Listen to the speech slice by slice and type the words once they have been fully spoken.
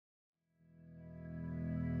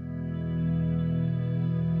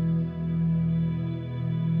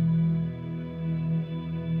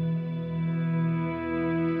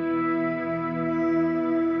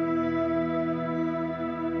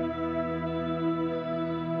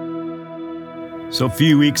So a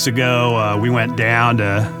few weeks ago, we went down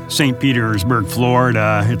to St. Petersburg,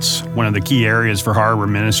 Florida. It's one of the key areas for Harbor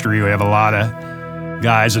Ministry. We have a lot of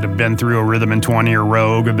guys that have been through a Rhythm in 20 or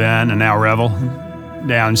Rogue event and now Revel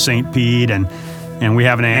down in St. Pete. And we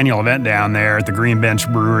have an annual event down there at the Green Bench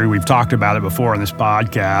Brewery. We've talked about it before on this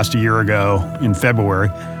podcast a year ago in February,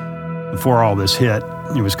 before all this hit.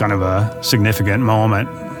 It was kind of a significant moment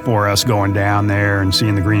for us going down there and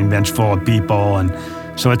seeing the Green Bench full of people. And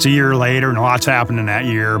so it's a year later, and a lot's happened in that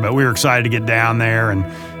year, but we were excited to get down there and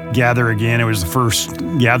gather again. It was the first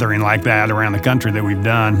gathering like that around the country that we've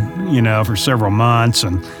done, for several months,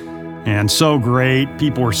 and so great.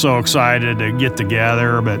 People were so excited to get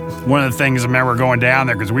together. But one of the things I remember going down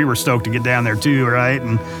there, because we were stoked to get down there too, right?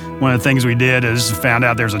 And one of the things we did is found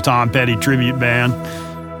out there's a Tom Petty tribute band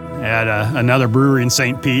at another brewery in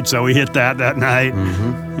St. Pete, so we hit that night.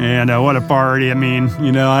 Mm-hmm. And what a party. I mean,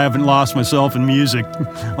 I haven't lost myself in music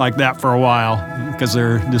like that for a while, because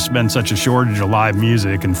there's just been such a shortage of live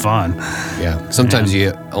music and fun. Yeah, sometimes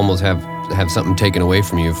you almost have something taken away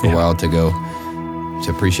from you for a while to go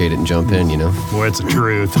to appreciate it and jump in, Boy, it's the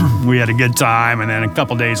truth. We had a good time, and then a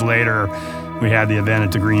couple days later, we had the event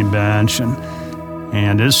at the Green Bench,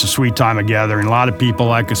 and it's a sweet time of gathering. A lot of people,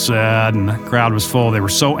 like I said, and the crowd was full. They were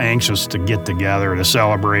so anxious to get together to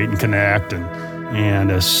celebrate and connect,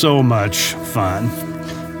 and so much fun.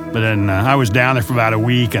 But then I was down there for about a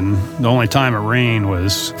week, and the only time it rained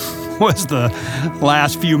was the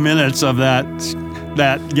last few minutes of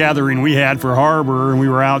that gathering we had for Harbor, and we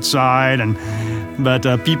were outside, but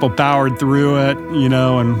people powered through it,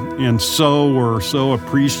 and were so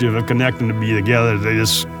appreciative of connecting to be together. They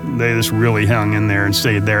just really hung in there and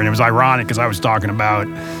stayed there. And it was ironic, because I was talking about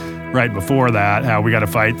right before that how we got to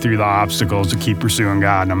fight through the obstacles to keep pursuing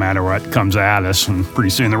God no matter what comes at us. And pretty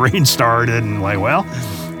soon the rain started, and well,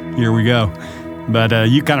 here we go. But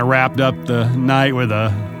you kind of wrapped up the night with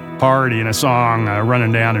a party and a song,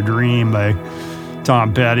 Running Down a Dream by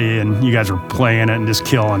Tom Petty, and you guys were playing it and just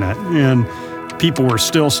killing it. And people were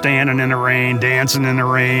still standing in the rain, dancing in the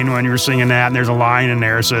rain when you were singing that. And there's a line in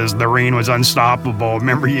there that says, "The rain was unstoppable."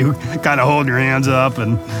 Remember you kind of holding your hands up,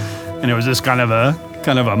 and it was just kind of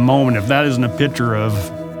a moment. If that isn't a picture of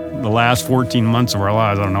the last 14 months of our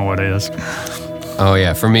lives, I don't know what is. Oh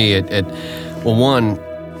yeah, for me,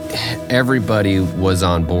 everybody was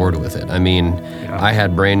on board with it. I mean, I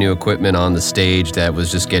had brand new equipment on the stage that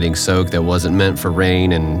was just getting soaked, that wasn't meant for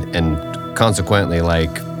rain, and consequently,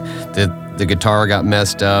 the guitar got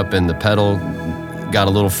messed up and the pedal got a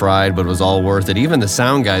little fried, but it was all worth it. Even the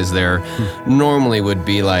sound guys there normally would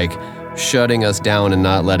be shutting us down and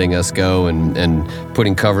not letting us go and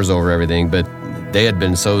putting covers over everything, but they had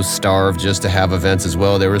been so starved just to have events as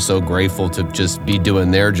well. They were so grateful to just be doing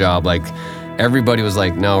their job. Everybody was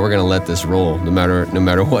like, no, we're going to let this roll no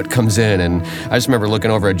matter what comes in. And I just remember looking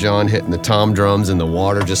over at John hitting the tom drums and the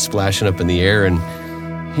water just splashing up in the air. And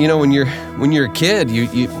when you're a kid,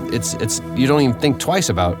 you don't even think twice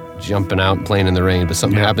about jumping out and playing in the rain. But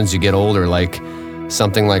something happens, you get older,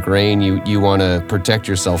 something like rain, you want to protect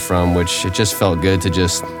yourself from, which it just felt good to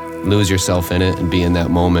just lose yourself in it and be in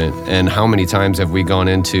that moment. And how many times have we gone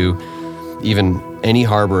into even any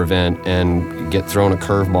Harbor event and get thrown a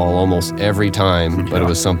curveball almost every time? But it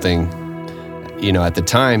was something, at the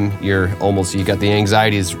time you got the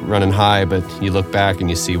anxieties running high, but you look back and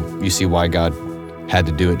you see why God had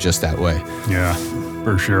to do it just that way. Yeah,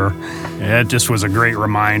 for sure. It just was a great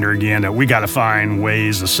reminder again that we got to find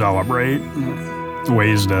ways to celebrate,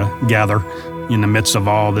 ways to gather in the midst of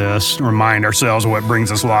all this, remind ourselves of what brings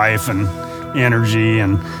us life and energy.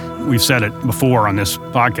 And we've said it before on this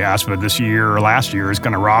podcast, but this year or last year has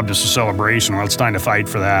kind of robbed us of celebration. Well, it's time to fight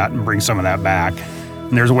for that and bring some of that back.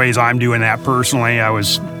 And there's ways I'm doing that personally. I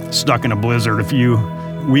was stuck in a blizzard a few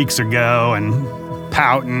weeks ago and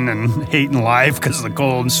pouting and hating life because of the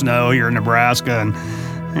cold and snow here in Nebraska.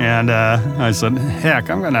 And I said, heck,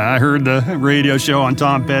 I heard the radio show on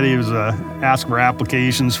Tom Petty. It was ask for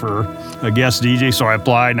applications for a guest DJ, so I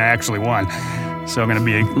applied and I actually won. So I'm going to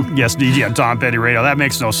be a guest DJ on Tom Petty Radio. That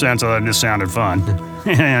makes no sense other than it just sounded fun.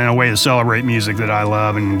 And a way to celebrate music that I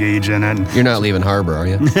love and engage in it. You're not leaving Harbor, are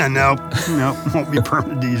you? Nope, won't be a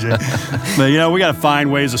permanent DJ. But, we got to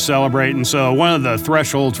find ways to celebrate. And so one of the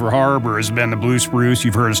thresholds for Harbor has been the Blue Spruce.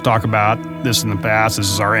 You've heard us talk about this in the past. This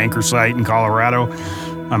is our anchor site in Colorado.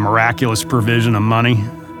 A miraculous provision of money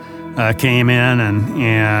came in,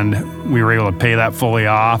 and we were able to pay that fully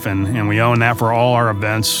off. And we own that for all our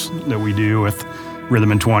events that we do with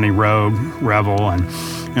Rhythm in 20, Rogue, Revel,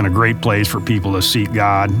 and a great place for people to seek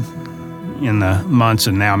God in the months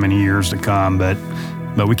and now many years to come. But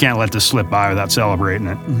But we can't let this slip by without celebrating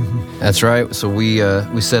it. That's right. So we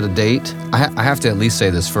set a date. I have to at least say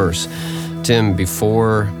this first. Tim,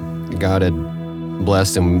 before God had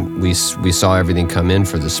blessed and we saw everything come in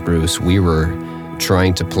for the spruce, we were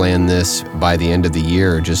trying to plan this by the end of the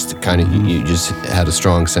year. Just kind of, you just had a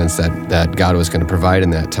strong sense that God was going to provide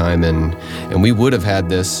in that time, and we would have had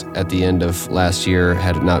this at the end of last year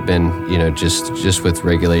had it not been, just with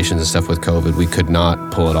regulations and stuff with COVID, we could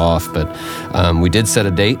not pull it off. But we did set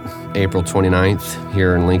a date, April 29th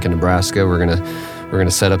here in Lincoln, Nebraska. We're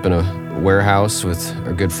gonna set up in a warehouse with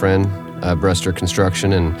our good friend Brester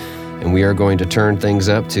Construction, and we are going to turn things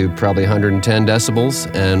up to probably 110 decibels,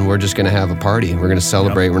 and we're just going to have a party. We're going to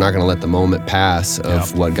celebrate. Yep. We're not going to let the moment pass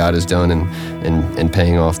of what God has done and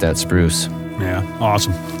paying off that spruce. Yeah,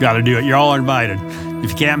 awesome. Got to do it. You're all invited. If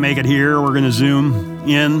you can't make it here, we're going to Zoom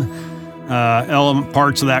in element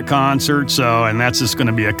parts of that concert. And that's just going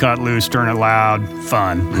to be a cut loose, turn it loud,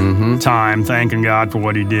 fun time, thanking God for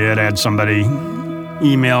what he did. I had somebody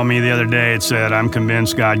emailed me the other day. It said, I'm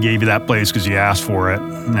convinced God gave you that place because you asked for it.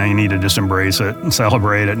 Now you need to just embrace it and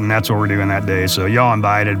celebrate it. And that's what we're doing that day. So y'all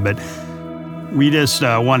invited, but we just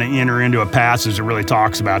want to enter into a passage that really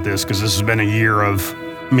talks about this, because this has been a year of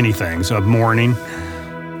many things, of mourning,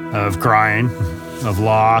 of crying, of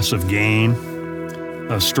loss, of gain,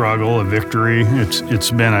 of struggle, of victory. It's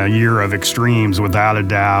been a year of extremes without a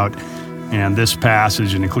doubt. And this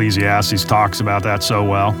passage in Ecclesiastes talks about that so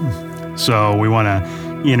well. So we want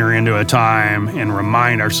to enter into a time and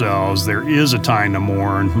remind ourselves there is a time to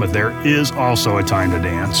mourn, but there is also a time to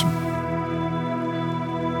dance.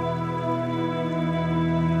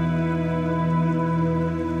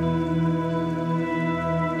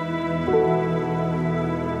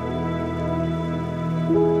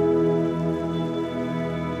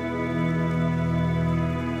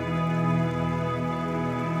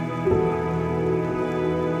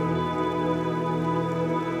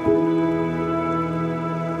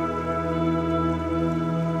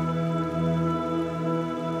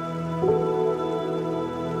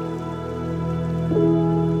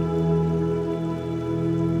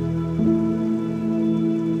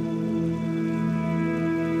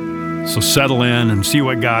 So settle in and see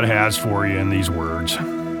what God has for you in these words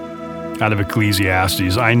out of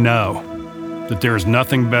Ecclesiastes. I know that there is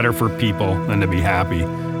nothing better for people than to be happy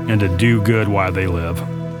and to do good while they live.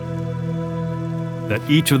 That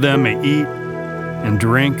each of them may eat and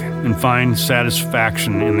drink and find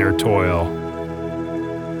satisfaction in their toil.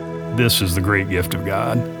 This is the great gift of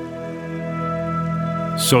God.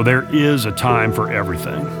 So there is a time for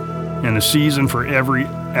everything and a season for every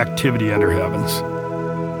activity under heavens.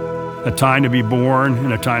 A time to be born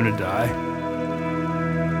and a time to die.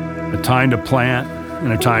 A time to plant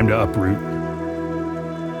and a time to uproot.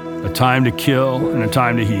 A time to kill and a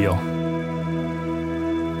time to heal.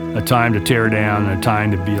 A time to tear down and a time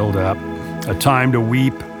to build up. A time to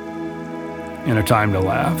weep and a time to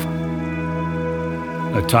laugh.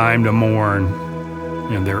 A time to mourn,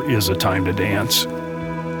 and there is a time to dance.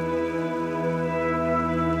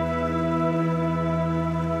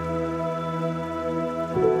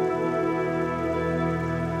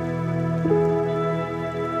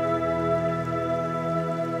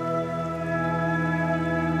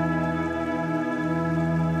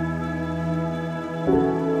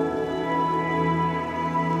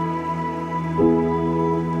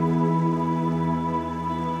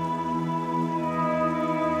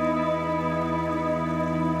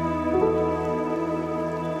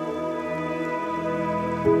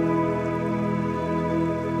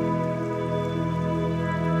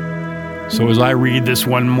 So as I read this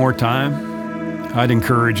one more time, I'd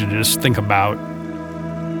encourage you to just think about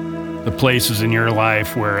the places in your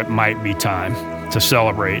life where it might be time to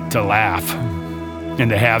celebrate, to laugh, and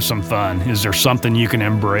to have some fun. Is there something you can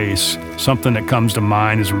embrace, something that comes to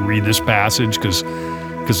mind as we read this passage? Because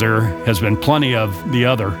there has been plenty of the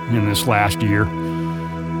other in this last year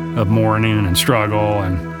of mourning and struggle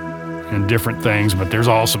and different things, but there's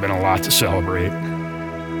also been a lot to celebrate.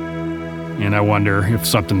 And I wonder if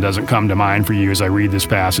something doesn't come to mind for you as I read this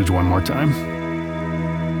passage one more time.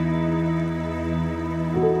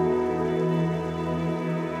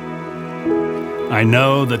 I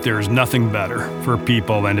know that there is nothing better for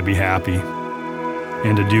people than to be happy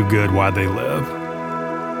and to do good while they live.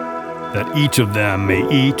 That each of them may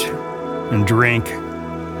eat and drink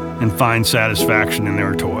and find satisfaction in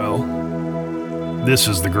their toil. This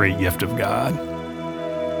is the great gift of God.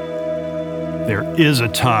 There is a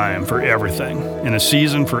time for everything and a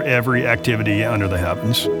season for every activity under the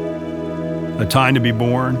heavens. A time to be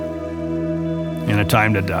born and a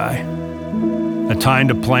time to die. A time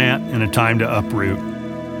to plant and a time to uproot.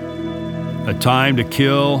 A time to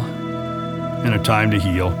kill and a time to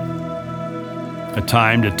heal. A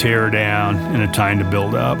time to tear down and a time to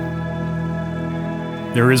build up.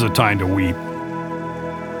 There is a time to weep,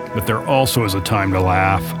 but there also is a time to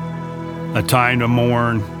laugh. A time to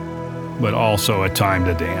mourn, but also a time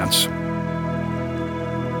to dance.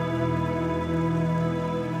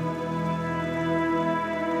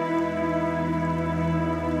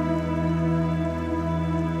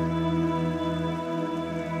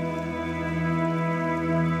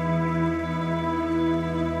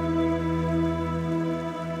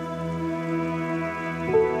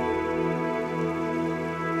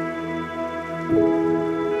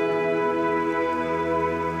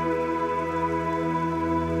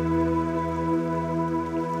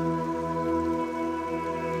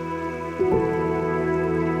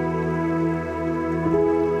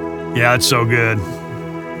 Yeah, it's so good.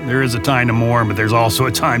 There is a time to mourn, but there's also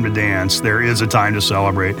a time to dance. There is a time to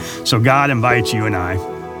celebrate. So God invites you and I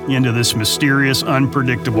into this mysterious,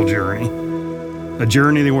 unpredictable journey. A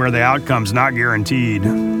journey where the outcome's not guaranteed,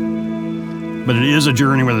 but it is a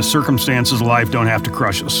journey where the circumstances of life don't have to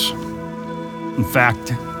crush us. In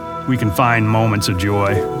fact, we can find moments of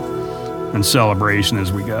joy and celebration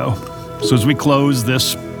as we go. So as we close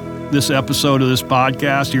this episode of this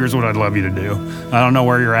podcast, here's what I'd love you to do. I don't know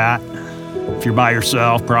where you're at. If you're by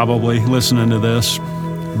yourself, probably listening to this,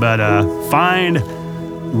 but find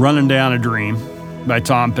Running Down a Dream by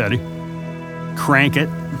Tom Petty. Crank it,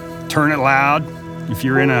 turn it loud. If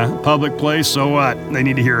you're in a public place, so what? They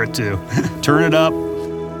need to hear it too. Turn it up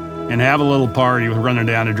and have a little party with Running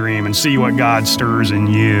Down a Dream and see what God stirs in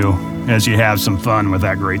you as you have some fun with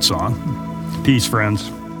that great song. Peace,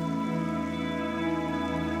 friends.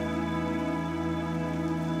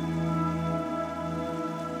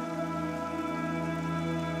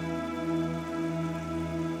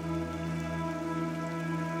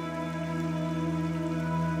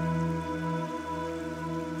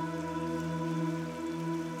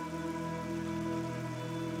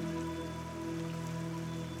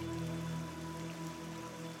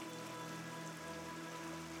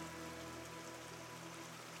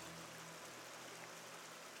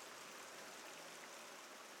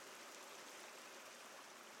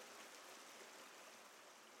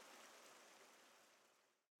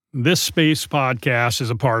 This Space podcast is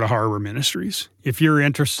a part of Harbor Ministries. If you're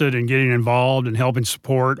interested in getting involved and helping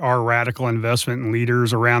support our radical investment in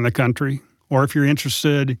leaders around the country, or if you're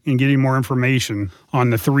interested in getting more information on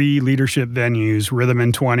the 3 leadership venues, Rhythm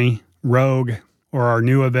in 20, Rogue, or our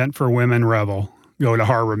new event for women, Revel, go to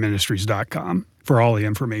harborministries.com for all the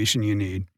information you need.